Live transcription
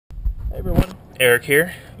Hey everyone, Eric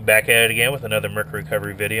here, back at it again with another Mercury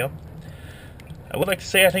recovery video. I would like to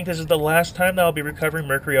say I think this is the last time that I'll be recovering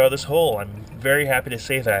Mercury out of this hole. I'm very happy to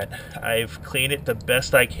say that. I've cleaned it the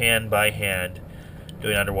best I can by hand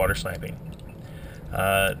doing underwater sniping.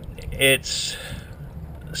 It's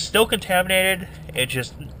still contaminated, it's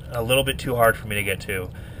just a little bit too hard for me to get to.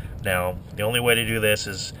 Now, the only way to do this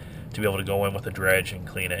is to be able to go in with a dredge and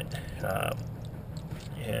clean it.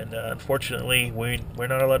 Unfortunately, we're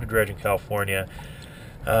not allowed to dredge in California.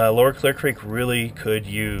 Lower Clear Creek really could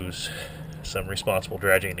use some responsible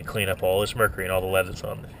dredging to clean up all this mercury and all the lead that's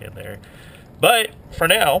in there. But for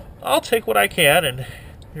now, I'll take what I can and,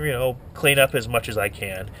 clean up as much as I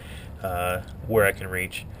can where I can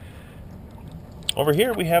reach. Over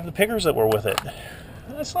here, we have the pickers that were with it.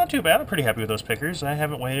 It's not too bad. I'm pretty happy with those pickers. I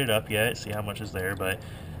haven't weighed it up yet, see how much is there, but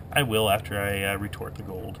I will after I retort the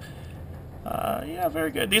gold. Yeah, very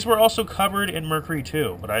good. These were also covered in mercury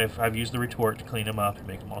too, but I've used the retort to clean them up and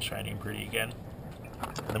make them all shiny and pretty again.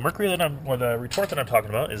 The mercury the retort that I'm talking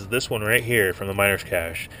about is this one right here from the miner's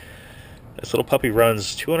cache. This little puppy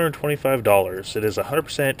runs $225. It is a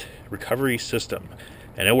 100% recovery system,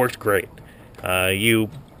 and it works great.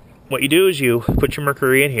 What you do is you put your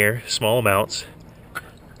mercury in here, small amounts,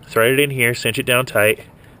 thread it in here, cinch it down tight,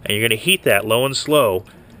 and you're going to heat that low and slow.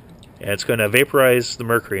 And it's going to vaporize the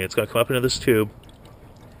mercury, and it's going to come up into this tube,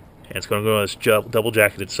 and it's going to go in this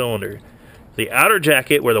double-jacketed cylinder. The outer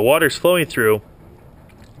jacket, where the water is flowing through,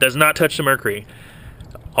 does not touch the mercury.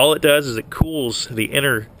 All it does is it cools the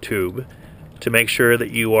inner tube to make sure that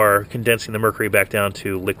you are condensing the mercury back down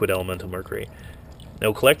to liquid elemental mercury.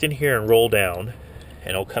 It'll collect in here and roll down, and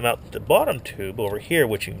it'll come out the bottom tube over here,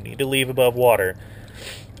 which you need to leave above water,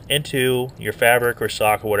 into your fabric or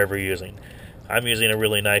sock or whatever you're using. I'm using a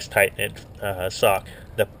really nice tight-knit sock.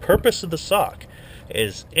 The purpose of the sock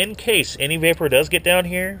is in case any vapor does get down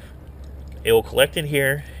here, it will collect in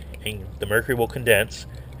here and the mercury will condense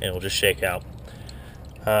and it will just shake out.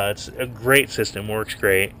 It's a great system, works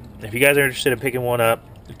great. If you guys are interested in picking one up,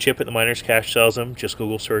 Chip at the Miner's Cache sells them. Just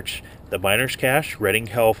Google search the Miner's Cache, Redding,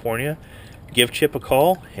 California. Give Chip a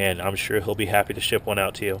call and I'm sure he'll be happy to ship one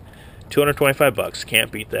out to you. $225, can't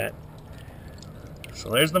beat that. So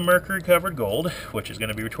there's the mercury covered gold, which is going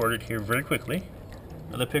to be retorted here very quickly.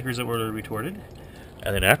 And the pickers that were retorted.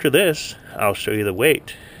 And then after this, I'll show you the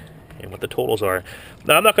weight and what the totals are.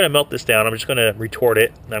 Now I'm not going to melt this down, I'm just going to retort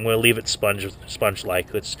it. And I'm going to leave it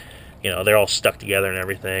sponge-like. It's, they're all stuck together and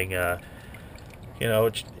everything. It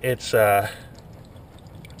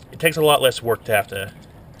takes a lot less work to have to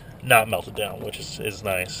not melt it down, which is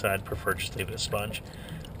nice. I'd prefer just leave it a sponge.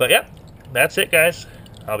 But yeah, that's it guys.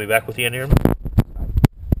 I'll be back with you in here.